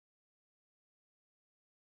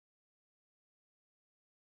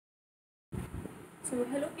So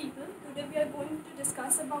hello people, today we are going to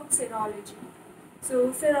discuss about serology.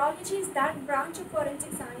 So serology is that branch of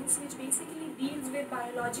forensic science which basically deals with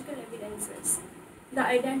biological evidences. The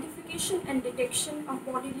identification and detection of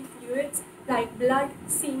bodily fluids like blood,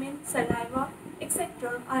 semen, saliva,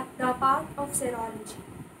 etc. are the part of serology.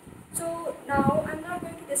 So now I'm not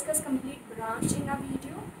going to discuss complete branch in a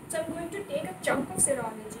video. So I'm going to take a chunk of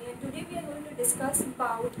serology and today we are going to discuss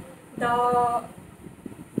about the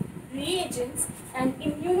reagents and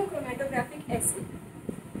immunochromatographic assay.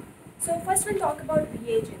 So first we'll talk about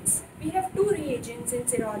reagents. We have two reagents in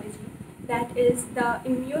serology, that is the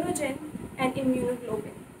immunogen and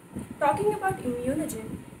immunoglobulin. Talking about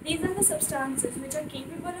immunogen, these are the substances which are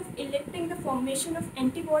capable of elicting the formation of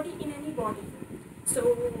antibody in any body.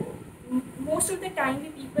 So most of the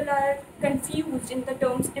time people are confused in the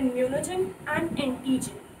terms immunogen and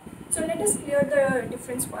antigen. So let us clear the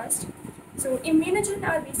difference first. So immunogen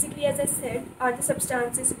are basically, as I said, are the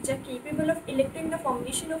substances which are capable of elicting the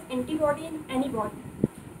formation of antibody in any body,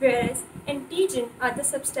 whereas antigen are the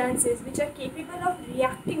substances which are capable of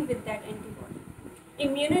reacting with that antibody.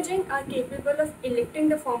 Immunogen are capable of elicting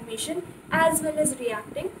the formation as well as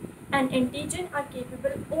reacting, and antigen are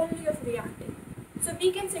capable only of reacting. So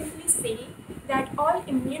we can simply say that all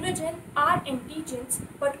immunogen are antigens,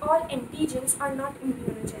 but all antigens are not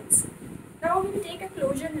immunogens. Now we'll take a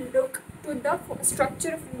closer look to the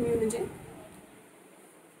structure of immunogen.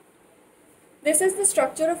 This is the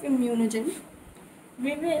structure of immunogen.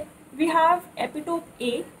 We have epitope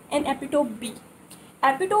A and epitope B.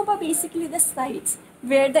 Epitope are basically the sites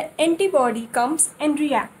where the antibody comes and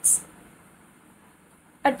reacts.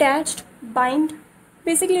 Attached, bind,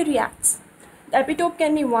 basically reacts. The epitope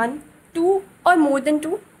can be 1, 2 or more than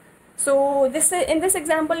 2. So in this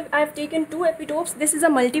example I have taken 2 epitopes. This is a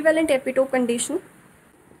multivalent epitope condition.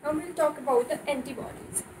 Now we'll talk about the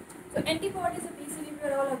antibodies. So antibodies are basically we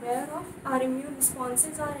are all aware of. Our immune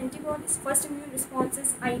responses are antibodies. First immune response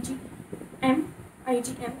is IgM, antibody M.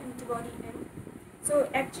 So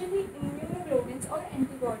actually immunoglobulins or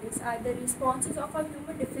antibodies are the responses of our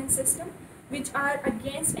human defense system which are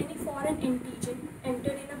against any foreign antigen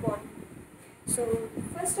entered in a body. So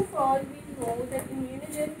first of all, we know that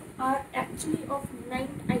immunogen are actually of 9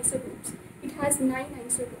 isotopes. It has 9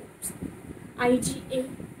 isotopes. IgA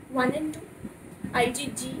 1 and 2,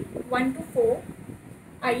 IgG 1 to 4,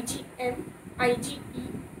 IgM, IgE,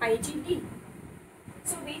 IgD.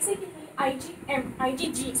 So basically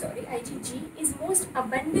IgG is most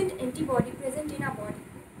abundant antibody present in our body,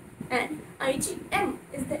 and IgM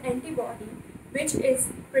is the antibody which is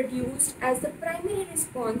produced as the primary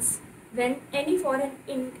response when any foreign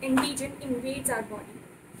antigen invades our body.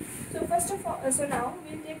 So first of all, so now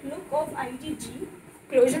we'll take look of IgG,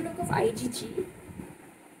 closer look of IgG.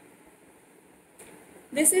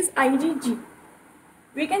 This is IgG.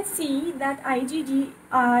 We can see that IgG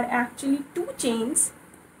are actually 2 chains,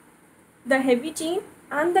 the heavy chain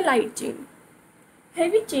and the light chain.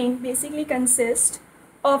 Heavy chain basically consists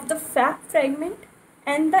of the Fab fragment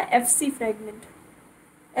and the FC fragment.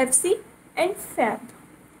 FC and Fab.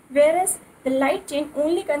 Whereas the light chain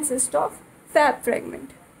only consists of Fab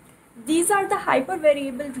fragment. These are the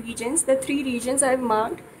hypervariable regions, the 3 regions I have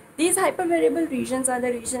marked. These hypervariable regions are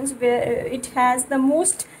the regions where it has the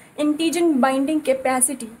most antigen binding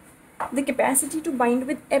capacity, the capacity to bind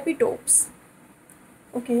with epitopes.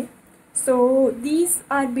 Okay, so these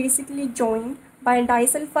are basically joined by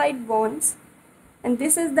disulfide bonds, and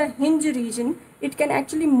this is the hinge region. It can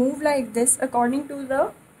actually move like this according to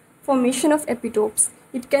the formation of epitopes.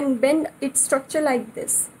 It can bend its structure like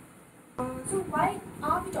this. So why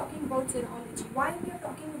are we talking about serology? Why we are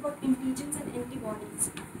talking about antigens and antibodies?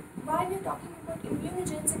 Why we are talking about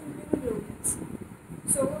immunogens and immunoglobulins?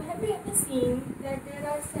 So have you ever seen that there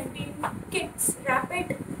are certain kits,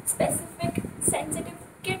 rapid, specific, sensitive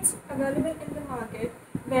kits available in the market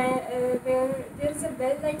where there is a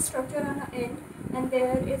bell-like structure on the end and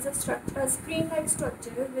there is a screen-like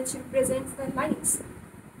structure which represents the lines.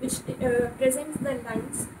 Presents the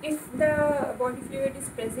lines if the body fluid is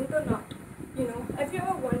present or not. Have you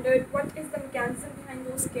ever wondered what is the mechanism behind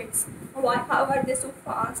those kits? How are they so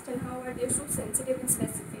fast and how are they so sensitive and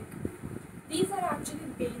specific? These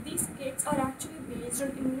kits are actually based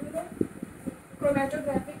on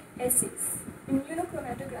immunochromatographic assays.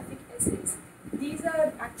 These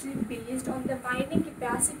are actually based on the binding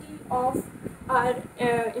capacity of our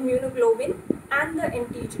immunoglobulin and the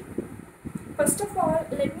antigen. First of all,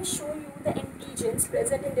 let me show you the antigens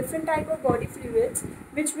present in different type of body fluids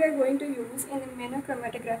which we are going to use in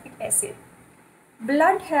immunochromatographic assay.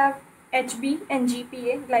 Blood have HB and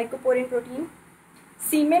GPA, glycoporin protein.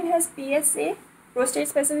 Semen has PSA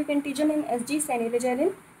prostate-specific antigen in Sg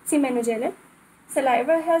seminogelin.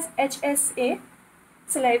 Saliva has HSA,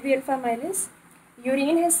 salivary alpha amylase.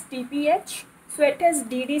 Urine has TPH. Sweat has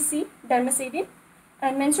DDC, dermacidin.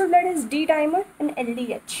 And menstrual blood is D-dimer and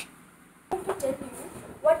LDH. I want to tell you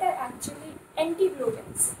what are actually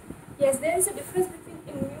antiglobins. Yes, there is a difference between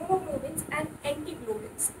immunoglobins and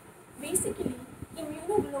antiglobins. Basically,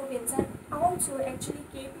 immunoglobins are also actually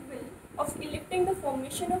capable of eliciting the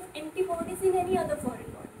formation of antibodies in any other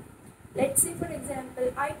foreign body. Let's say, for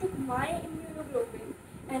example, I took my immunoglobulin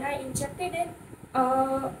and I injected in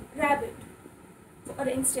a rabbit. For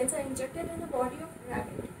instance, I injected in the body of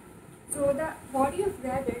rabbit. So the body of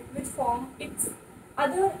rabbit will form its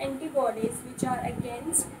other antibodies which are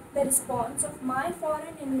against the response of my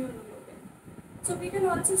foreign immunoglobulin. So we can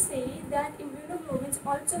also say that immunoglobulins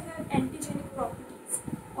also have antigenic properties,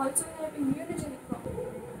 also have immunogenic properties.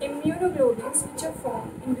 Immunoglobulins which are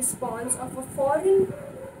formed in response of a foreign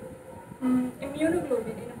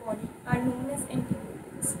immunoglobulin in a body are known as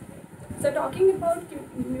antiglobulins. So talking about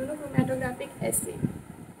immunochromatographic assay,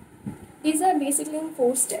 these are basically in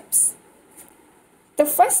 4 steps. The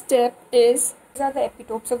first step is, these are the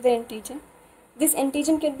epitopes of the antigen. This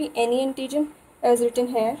antigen can be any antigen as written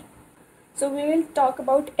here. So we will talk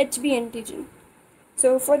about HB antigen.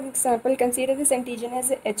 So for example, consider this antigen as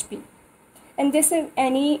a HB. And this is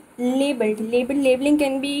any labeled. Labeling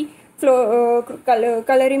can be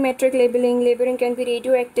colorimetric labeling can be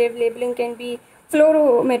radioactive, labeling can be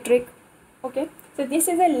fluorometric. Okay, so this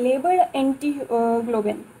is a labeled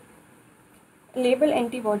antiglobin, labeled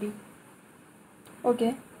antibody.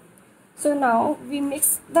 Okay, so now we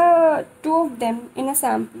mix the two of them in a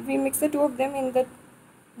sample. We mix the two of them in the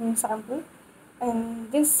sample,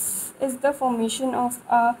 and this is the formation of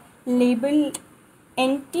a labeled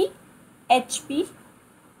anti-HB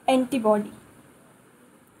antibody.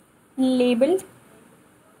 Labeled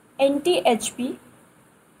anti-HB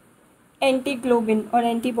antiglobin or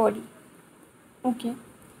antibody. Okay,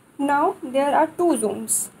 now there are 2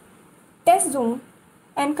 zones, test zone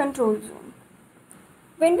and control zone.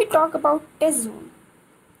 When we talk about test zone,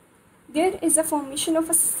 there is a formation of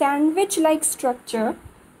a sandwich-like structure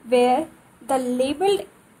where the labeled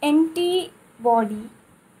antibody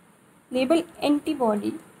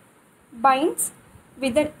binds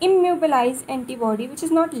with an immobilized antibody which is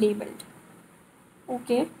not labeled.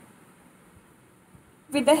 Okay,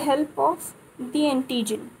 with the help of the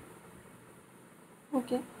antigen.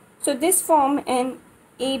 Okay, so this form an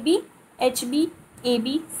AB HB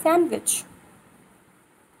AB sandwich.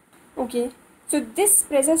 Okay, so this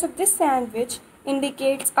presence of this sandwich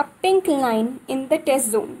indicates a pink line in the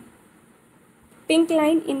test zone. Pink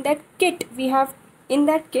line in that kit we have. In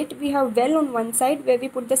that kit we have well on one side where we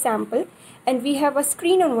put the sample, and we have a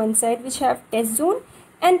screen on one side which have test zone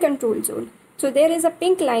and control zone. So there is a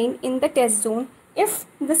pink line in the test zone if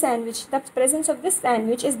the presence of this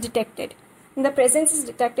sandwich is detected. And the presence is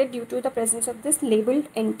detected due to the presence of this labeled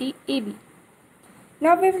anti-AB.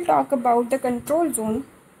 Now we will talk about the control zone.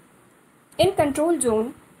 In control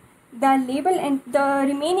zone, the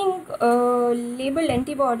remaining labeled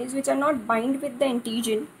antibodies which are not bind with the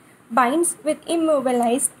antigen binds with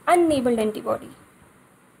immobilized unlabeled antibody.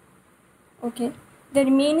 Okay, the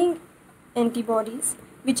remaining antibodies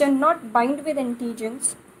which are not bind with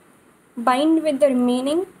antigens bind with the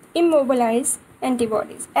remaining immobilized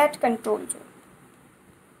antibodies at control zone.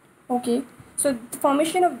 Okay, so the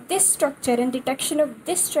formation of this structure and detection of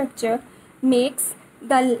this structure makes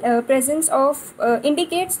the presence of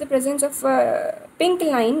indicates the presence of pink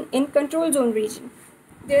line in control zone region.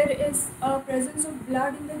 There is a presence of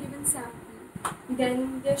blood in the given sample,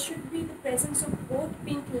 then there should be the presence of both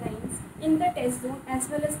pink lines in the test zone as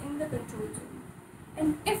well as in the control zone.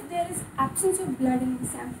 And if there is absence of blood in the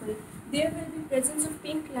sample, there will be presence of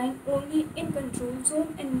pink line only in control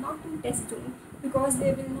zone and not in test zone, because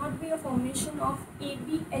there will not be a formation of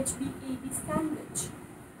AB HB AB sandwich.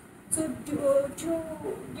 So due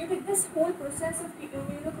to this whole process of the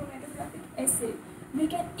immunochromatographic assay, we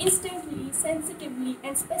can instantly, sensitively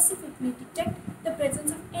and specifically detect the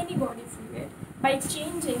presence of any body fluid by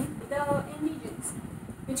changing the antigens,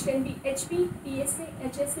 which can be HB, PSA,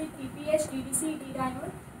 HSA, TPH, DDC,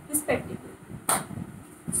 D-dimer respectively.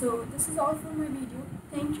 So this is all for my video.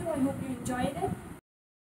 Thank you. I hope you enjoyed it.